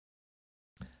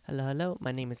Hello, hello.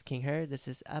 My name is King Her. This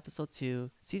is episode 2,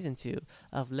 season 2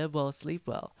 of Live Well, Sleep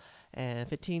Well. And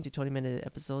 15 to 20-minute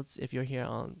episodes if you're here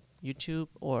on YouTube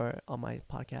or on my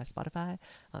podcast, Spotify.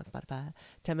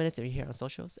 10 minutes if you're here on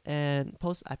socials. And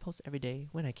I post every day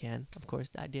when I can. Of course,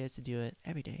 the idea is to do it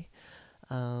every day.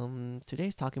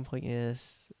 Today's talking point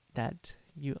is that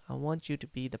I want you to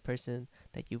be the person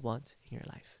that you want in your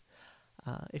life.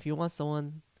 If you want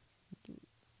someone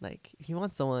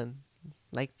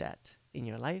like that in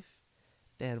your life,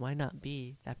 then why not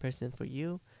be that person for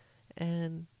you?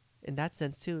 And in that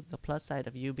sense too, the plus side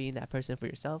of you being that person for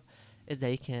yourself is that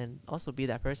you can also be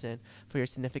that person for your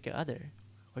significant other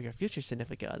or your future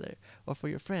significant other or for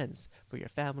your friends, for your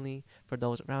family, for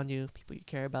those around you, people you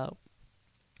care about.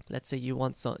 Let's say you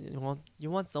want someone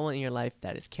in your life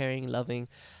that is caring, loving,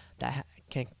 that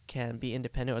can be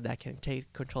independent or that can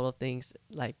take control of things,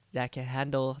 like that can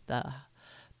handle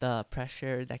the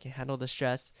pressure, that can handle the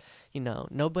stress.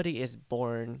 Nobody is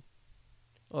born,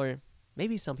 or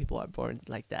maybe some people are born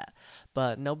like that,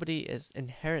 but nobody is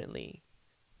inherently,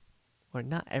 or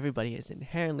not everybody is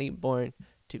inherently born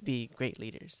to be great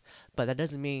leaders. But that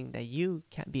doesn't mean that you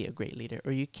can't be a great leader,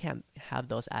 or you can't have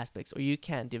those aspects, or you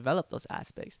can't develop those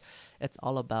aspects. It's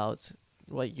all about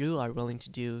what you are willing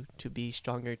to do to be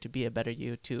stronger, to be a better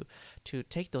you, to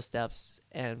take those steps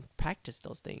and practice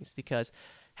those things. Because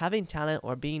having talent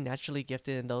or being naturally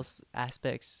gifted in those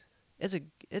aspects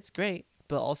it's great,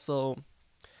 but also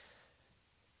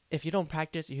if you don't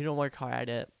practice, if you don't work hard at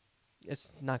it,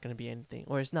 it's not going to be anything,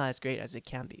 or it's not as great as it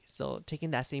can be. So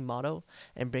taking that same motto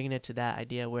and bringing it to that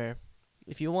idea where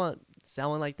if you want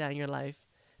someone like that in your life,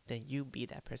 then you be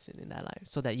that person in that life,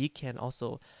 so that you can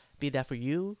also be that for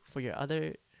you, for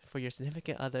your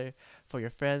significant other, for your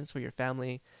friends, for your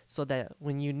family, so that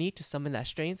when you need to summon that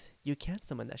strength, you can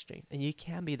summon that strength and you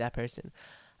can be that person.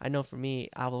 I know for me,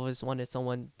 I've always wanted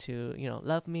someone to,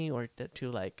 love me, or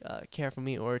to care for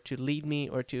me, or to lead me,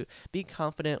 or to be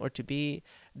confident, or to be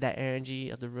that energy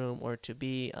of the room, or to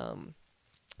be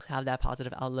have that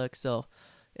positive outlook. So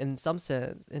in some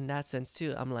sense, in that sense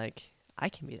too, I'm like, I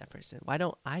can be that person. Why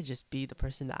don't I just be the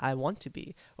person that I want to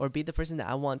be, or be the person that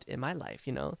I want in my life?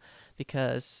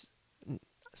 Because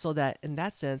so that in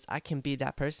that sense, I can be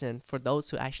that person for those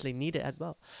who actually need it as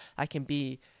well. I can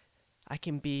be, I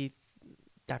can be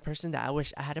that person that I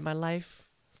wish I had in my life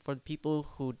for the people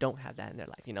who don't have that in their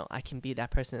life. I can be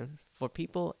that person for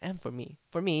people and for me,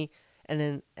 and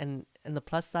then and the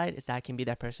plus side is that I can be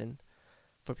that person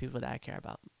for people that I care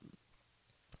about.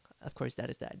 Of course, that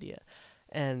is the idea.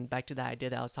 And back to the idea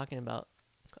that I was talking about,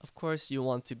 of course you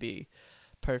want to be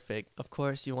perfect. Of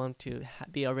course you want to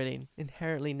be already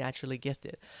inherently naturally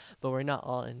gifted, but we're not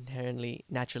all inherently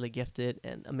naturally gifted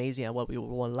and amazing at what we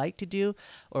would like to do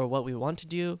or what we want to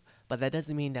do. But that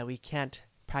doesn't mean that we can't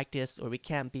practice, or we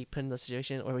can't be put in the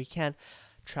situation, or we can't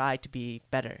try to be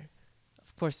better.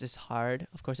 Of course it's hard,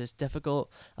 of course it's difficult,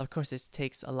 of course it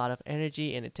takes a lot of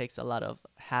energy and it takes a lot of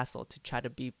hassle to try to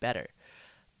be better.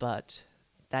 But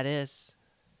that is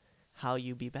how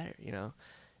you be better.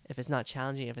 If it's not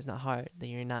challenging, if it's not hard, then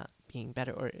you're not being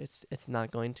better, or it's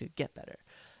not going to get better.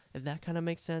 If that kind of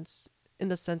makes sense, in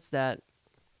the sense that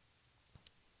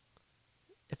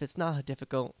if it's not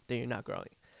difficult, then you're not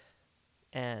growing.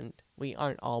 And we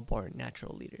aren't all born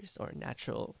natural leaders, or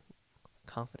natural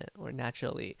confident, or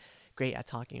naturally great at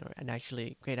talking, or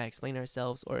naturally great at explaining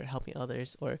ourselves, or helping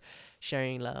others, or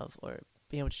sharing love, or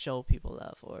being able to show people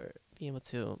love, or being able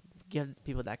to give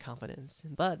people that confidence.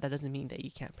 But that doesn't mean that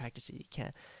you can't practice it, you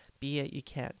can't be it, you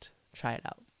can't try it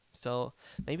out. So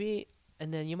maybe,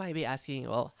 and then you might be asking,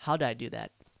 well, how do I do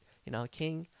that?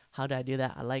 King, how do I do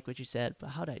that? I like what you said, but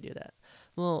how do I do that?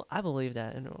 Well, I believe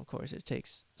that, and of course it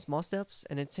takes small steps,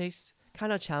 and it takes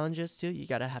kind of challenges too. You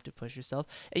gotta have to push yourself,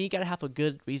 and you gotta have a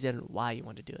good reason why you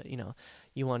want to do it.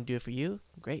 You want to do it for you,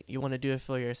 great. You want to do it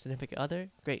for your significant other,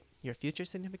 great. Your future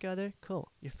significant other,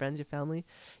 cool. Your friends, your family,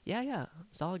 yeah,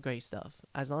 it's all great stuff.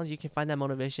 As long as you can find that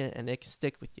motivation and it can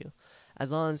stick with you, as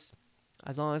long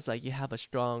as like you have a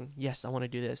strong yes, I want to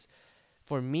do this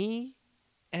for me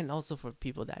and also for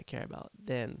people that I care about.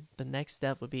 Then the next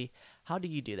step would be, how do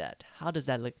you do that? How does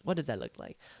that look? What does that look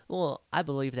like? Well, I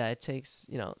believe that it takes,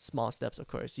 small steps, of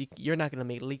course. You're not going to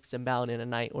make leaps and bounds in a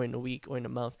night, or in a week, or in a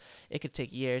month. It could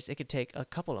take years. It could take a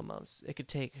couple of months. It could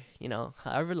take,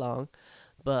 however long.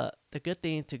 But the good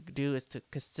thing to do is to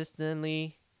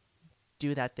consistently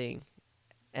do that thing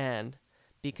and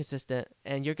be consistent,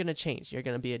 and you're gonna change. You're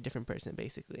gonna be a different person,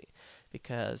 basically,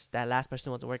 because that last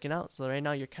person wasn't working out. So right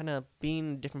now you're kind of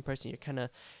being a different person. You're kind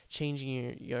of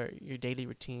changing your daily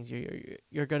routines.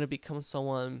 You're gonna become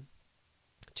someone.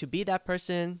 To be that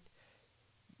person,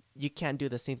 you can't do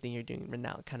the same thing you're doing right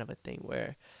now, kind of a thing.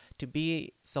 Where to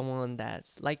be someone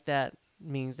that's like that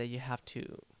means that you have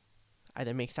to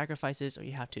either make sacrifices, or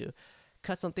you have to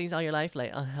cut some things out of your life,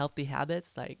 like unhealthy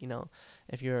habits. Like,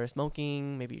 if you're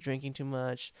smoking, maybe you're drinking too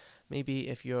much, maybe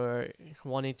if you're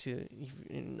wanting to,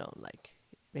 like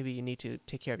maybe you need to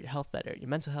take care of your health better, your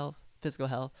mental health, physical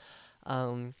health.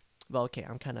 Well, okay,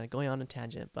 I'm kind of going on a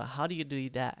tangent, but how do you do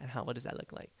that, and what does that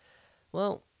look like?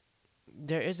 Well,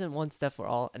 there isn't one step for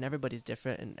all, and everybody's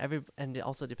different, and it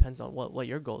also depends on what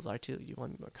your goals are too. You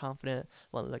want to be more confident,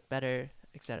 want to look better,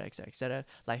 etc., etc., etc.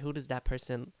 Like, who is the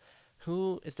person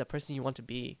you want to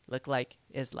be, look like,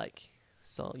 is like.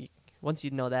 So once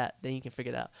you know that, then you can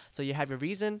figure it out. So you have your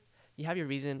reason,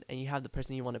 and you have the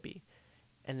person you want to be,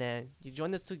 and then you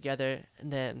join this together,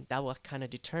 and then that will kind of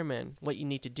determine what you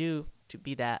need to do to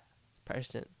be that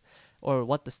person, or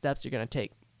what the steps you're gonna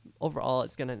take. Overall,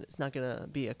 it's not gonna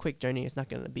be a quick journey. It's not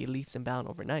gonna be leaps and bounds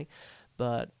overnight,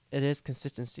 but it is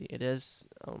consistency. It is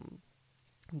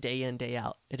day in, day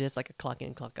out. It is like a clock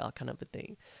in, clock out kind of a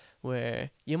thing,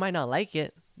 where you might not like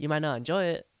it, you might not enjoy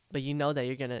it, but you know that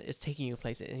it's taking you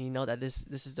places, and you know that this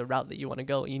is the route that you want to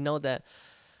go. You know that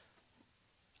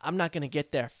I'm not gonna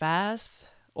get there fast,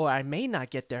 or I may not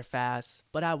get there fast,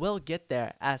 but I will get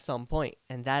there at some point,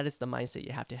 and that is the mindset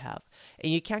you have to have.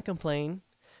 And you can't complain,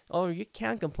 or you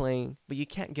can complain, but you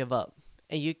can't give up,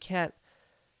 and you can't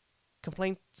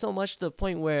complain so much to the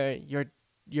point where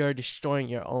you're destroying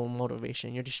your own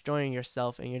motivation, you're destroying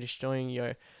yourself, and you're destroying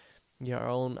your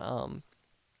own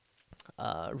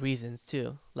reasons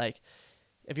too. Like,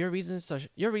 if your reasons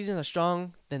are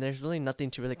strong, then there's really nothing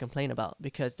to really complain about,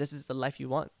 because this is the life you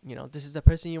want. This is the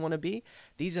person you want to be.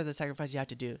 These are the sacrifices you have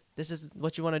to do. This is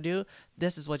what you want to do.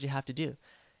 This is what you have to do,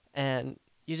 and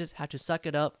you just have to suck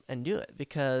it up and do it,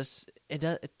 because it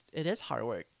is hard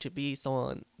work to be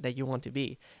someone that you want to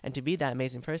be, and to be that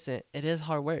amazing person. It is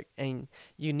hard work, and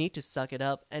you need to suck it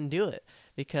up and do it,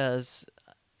 because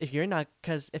if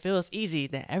it was easy,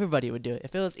 then everybody would do it.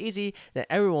 If it was easy, then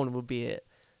everyone would be it.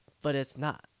 But it's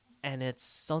not. And it's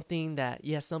something that,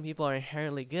 yes, some people are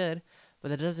inherently good, but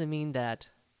that doesn't mean that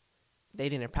they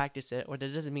didn't practice it, or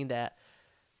that doesn't mean that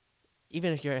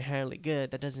even if you're inherently good,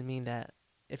 that doesn't mean that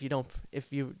if you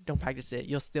don't practice it,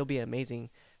 you'll still be amazing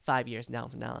 5 years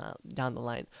down the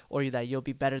line, or that you'll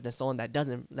be better than someone that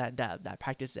doesn't that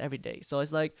practices every day. So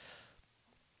it's like,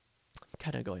 I'm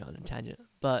kind of going on a tangent,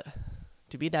 but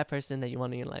to be that person that you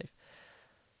want in your life,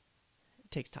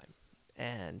 it takes time.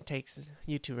 And takes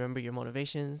you to remember your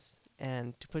motivations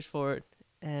and to push forward.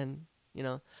 And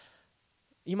you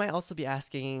might also be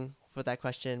asking for that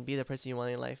question, be the person you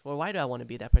want in life. Well, why do I want to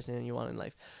be that person you want in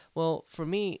life? Well, for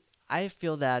me, I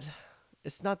feel that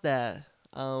it's not that.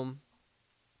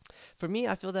 For me,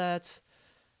 I feel that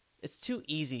it's too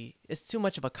easy. It's too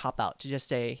much of a cop out to just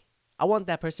say, I want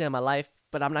that person in my life,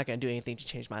 but I'm not going to do anything to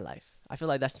change my life. I feel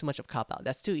like that's too much of a cop out.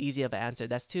 That's too easy of an answer.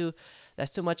 That's too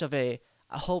much of I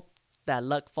hope that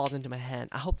luck falls into my hand.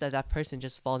 I hope that person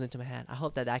just falls into my hand. I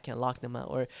hope that I can lock them out,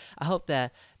 or I hope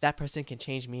that person can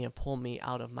change me and pull me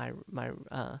out of my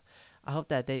I hope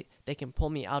that they can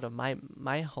pull me out of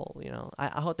my hole.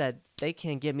 I hope that they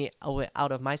can get me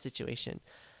out of my situation.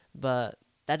 But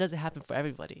that doesn't happen for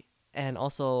everybody. And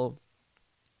also,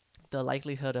 the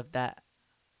likelihood of that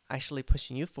actually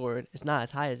pushing you forward is not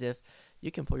as high as if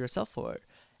you can pull yourself forward,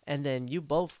 and then you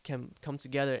both can come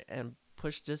together and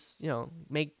push this,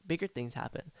 make bigger things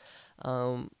happen.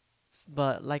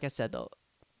 But like I said, though,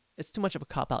 it's too much of a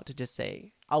cop out to just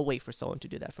say, I'll wait for someone to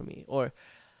do that for me. Or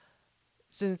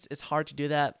since it's hard to do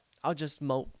that, I'll just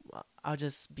mope. I'll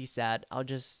just be sad. I'll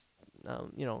just,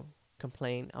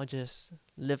 complain. I'll just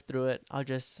live through it. I'll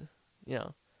just,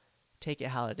 take it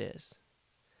how it is.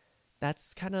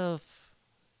 That's kind of,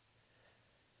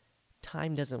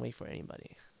 time doesn't wait for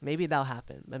anybody. Maybe that'll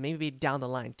happen, but maybe down the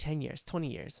line, 10 years, 20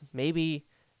 years, maybe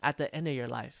at the end of your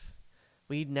life.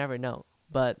 We never know.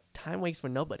 But time waits for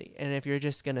nobody. And if you're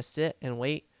just going to sit and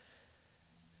wait,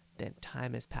 then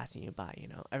time is passing you by,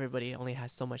 Everybody only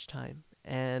has so much time.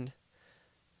 And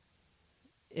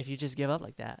if you just give up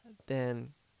like that, then,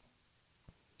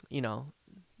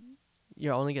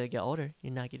 you're only going to get older.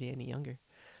 You're not getting any younger.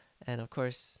 And of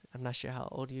course, I'm not sure how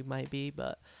old you might be,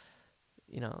 but,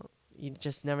 you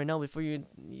just never know. Before you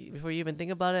even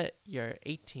think about it, you're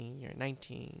 18, you're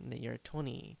 19, then you're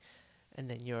 20, and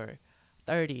then you're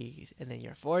 30, and then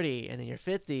you're 40, and then you're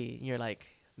 50. And you're like,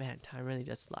 man, time really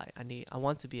does fly. I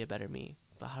want to be a better me,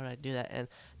 but how do I do that? And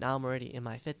now I'm already in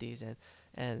my 50s,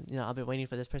 and I've been waiting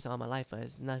for this person all my life, but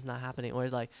it's not happening. Or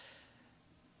it's like,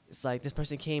 it's like this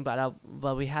person came,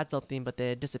 but we had something, but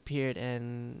they disappeared,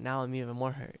 and now I'm even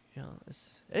more hurt.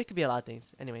 It could be a lot of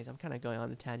things. Anyways, I'm kind of going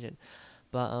on a tangent,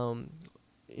 but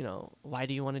why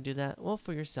do you want to do that? Well,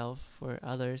 for yourself, for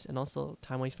others, and also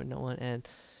time waits for no one. And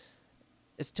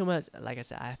it's too much. Like I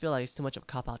said, I feel like it's too much of a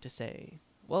cop out to say,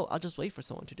 well, I'll just wait for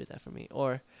someone to do that for me,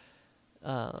 or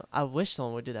I wish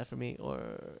someone would do that for me,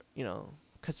 or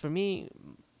because for me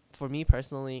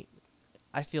personally,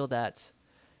 I feel that,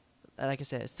 like I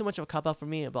said, it's too much of a cop out for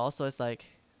me. But also, it's like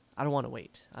I don't want to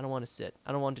wait. I don't want to sit.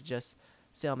 I don't want to just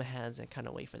sit on my hands and kind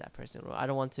of wait for that person. Or I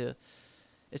don't want to.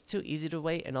 It's too easy to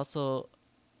wait, and also,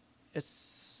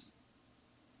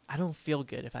 I don't feel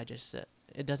good if I just sit.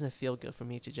 It doesn't feel good for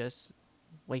me to just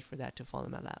wait for that to fall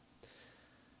in my lap.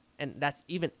 And that's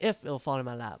even if it'll fall in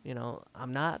my lap.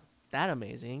 I'm not that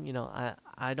amazing.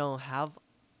 I don't have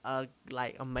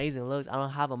amazing looks. I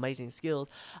don't have amazing skills.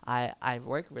 I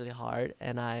work really hard,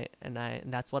 and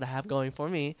that's what I have going for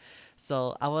me.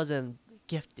 So I wasn't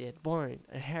gifted, born,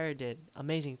 inherited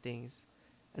amazing things,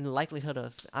 and the likelihood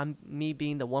of me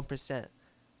being the 1%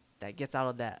 that gets out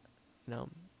of that,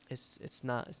 it's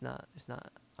not.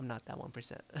 I'm not that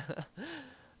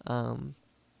 1%.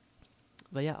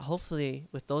 But yeah, hopefully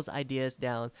with those ideas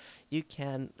down, you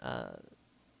can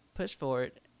push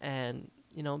forward and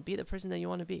be the person that you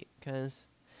want to be. Because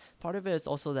part of it is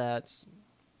also that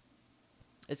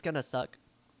it's gonna suck,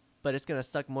 but it's gonna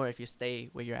suck more if you stay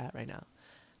where you're at right now.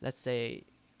 Let's say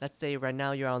right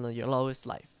now you're on your lowest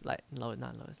life, not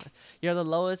lowest life. You're the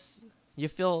lowest. You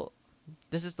feel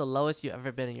this is the lowest you've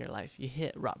ever been in your life. You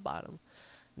hit rock bottom.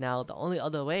 Now the only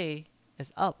other way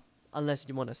is up, unless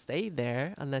you want to stay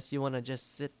there, unless you want to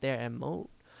just sit there and mope.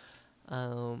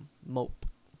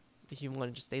 If you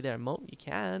want to just stay there and mope, you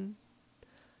can.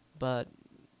 But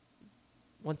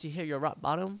once you hit your rock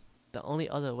bottom, the only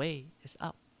other way is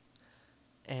up.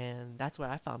 And that's where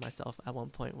I found myself at one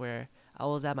point, where I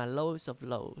was at my lowest of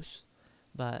lows.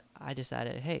 But I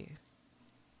decided, hey,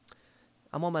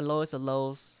 I'm on my lowest of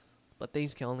lows, but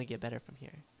things can only get better from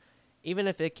here. Even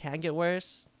if it can get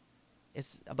worse,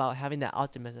 it's about having that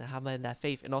optimism, having that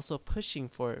faith, and also pushing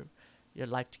for your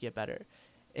life to get better.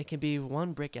 It can be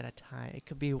one brick at a time. It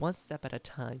could be one step at a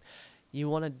time. You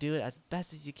want to do it as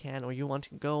best as you can, or you want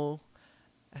to go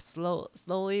as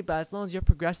slowly, but as long as you're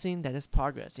progressing, then it's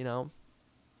progress.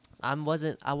 I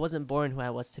wasn't born who I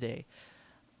was today.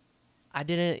 I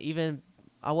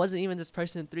wasn't even this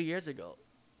person 3 years ago.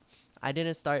 I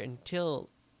didn't start until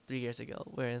 3 years ago,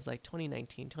 where it's like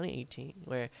 2019, 2018,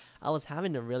 where I was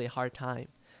having a really hard time,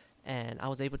 and I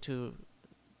was able to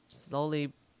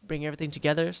slowly bring everything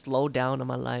together, slow down on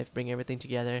my life, bring everything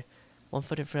together, one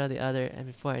foot in front of the other, and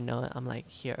before I know it, I'm like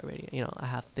here already. I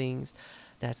have things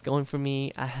that's going for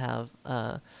me.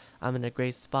 I'm in a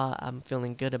great spot. I'm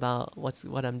feeling good about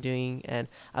what I'm doing, and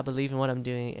I believe in what I'm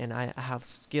doing, and I have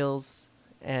skills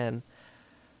and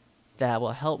that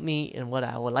will help me in what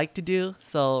I would like to do.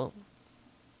 So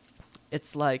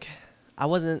it's like I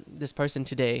wasn't this person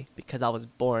today because I was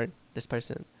born this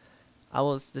person. I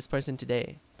was this person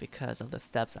today because of the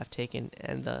steps I've taken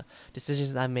and the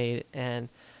decisions I've made and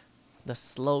the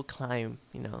slow climb.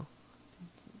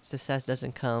 Success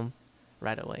doesn't come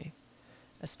right away,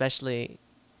 especially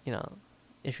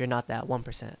if you're not that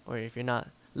 1%, or if you're not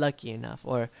lucky enough,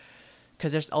 or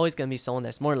because there's always going to be someone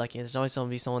that's more lucky. There's always going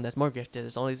to be someone that's more gifted.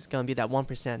 There's always going to be that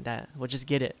 1% that will just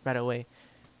get it right away.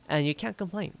 And you can't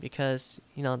complain because,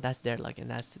 that's their luck and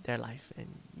that's their life. And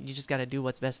you just got to do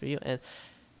what's best for you. And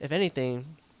if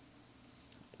anything,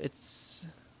 if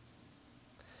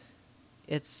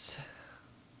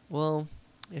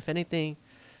anything,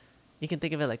 you can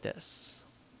think of it like this.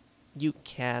 You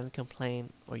can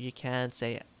complain, or you can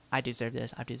say, I deserve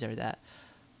this, I deserve that.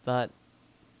 But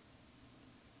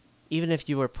even if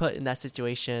you were put in that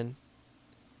situation,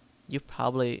 you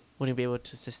probably wouldn't be able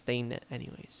to sustain it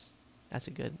anyways. That's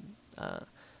a good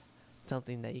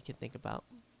something that you can think about,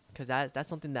 because that's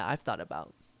something that I've thought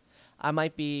about. I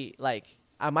might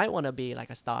want to be like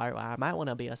a star, or I might want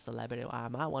to be a celebrity, or I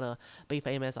might want to be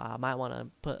famous, or I might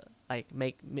want to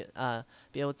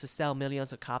be able to sell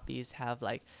millions of copies, have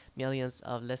like millions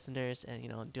of listeners,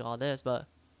 and do all this. But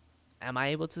am I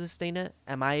able to sustain it?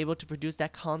 Am I able to produce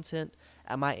that content?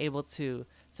 Am I able to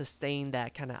sustain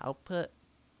that kind of output?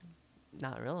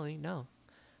 Not really, no.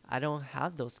 I don't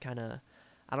have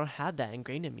that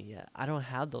ingrained in me yet. I don't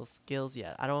have those skills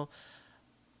yet.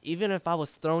 Even if I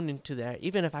was thrown into there,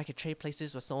 even if I could trade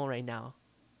places with someone right now,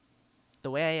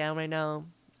 the way I am right now,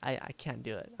 I can't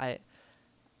do it.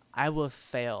 I will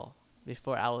fail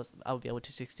before I will be able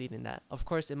to succeed in that. Of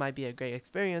course, it might be a great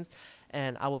experience,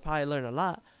 and I will probably learn a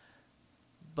lot.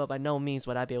 but by no means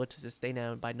would I be able to sustain it.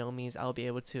 And by no means I'll be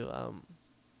able to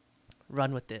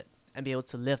run with it and be able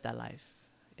to live that life.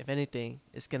 If anything,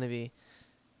 it's gonna be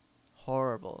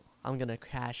horrible. I'm gonna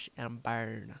crash and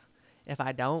burn. If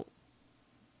I don't,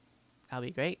 that'll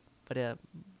be great. But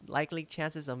likely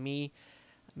chances of me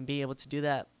being able to do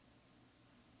that,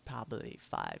 probably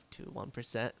 5 to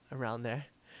 1% around there.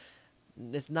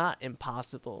 It's not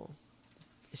impossible.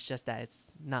 It's just that it's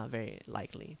not very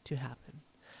likely to happen.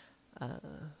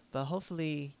 But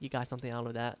hopefully you got something out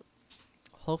of that.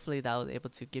 Hopefully that was able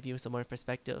to give you some more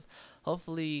perspective.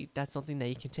 Hopefully that's something that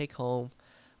you can take home.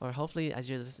 Or hopefully as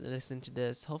you're listening to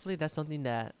this, hopefully that's something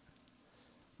that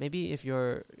maybe if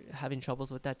you're having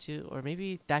troubles with that too, or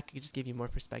maybe that could just give you more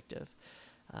perspective.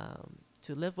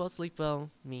 To live well, sleep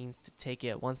well means to take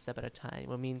it one step at a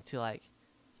time. It means to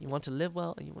you want to live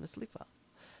well and you want to sleep well.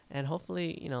 And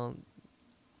hopefully,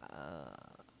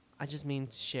 I just mean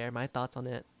to share my thoughts on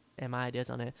it and my ideas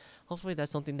on it. Hopefully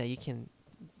that's something that you can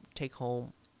take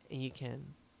home and you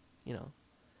can,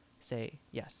 say,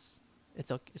 yes,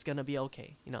 it's okay. It's going to be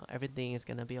okay. Everything is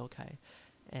going to be okay.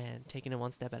 And taking it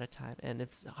one step at a time. And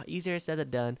it's easier said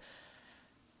than done.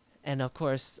 And of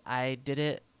course, I did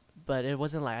it, but it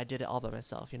wasn't like I did it all by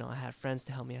myself. I had friends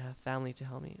to help me. I had family to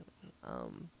help me.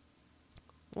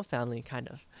 Well, family, kind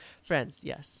of. Friends,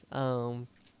 yes.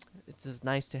 It's just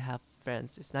nice to have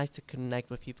friends. It's nice to connect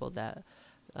with people that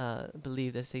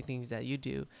believe the same things that you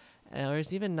do. Or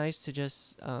it's even nice to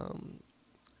just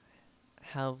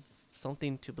have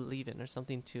something to believe in or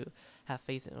something to have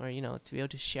faith in, or to be able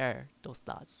to share those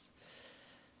thoughts.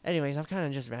 Anyways, I'm kind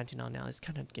of just ranting on now. It's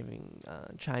kind of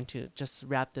trying to just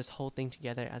wrap this whole thing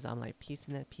together as I'm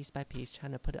piecing it piece by piece,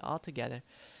 trying to put it all together.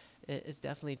 It's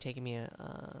definitely taking me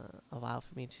a while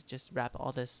for me to just wrap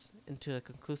all this into a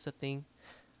conclusive thing.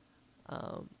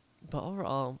 But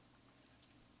overall,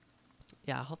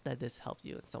 yeah, I hope that this helped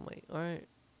you in some way, or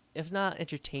if not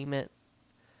entertainment,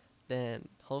 then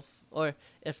or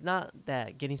if not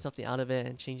that getting something out of it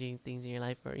and changing things in your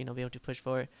life, or be able to push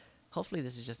forward. Hopefully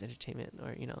this is just entertainment,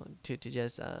 or to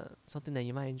just something that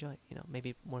you might enjoy,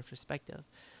 maybe more perspective.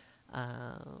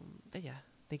 But yeah,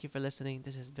 thank you for listening.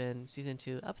 This has been season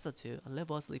 2, episode 2 on Live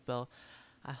Well, Sleep Well.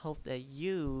 I hope that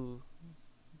you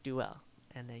do well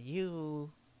and that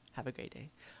you have a great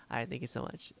day. All right, thank you so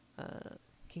much.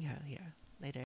 King Harold here.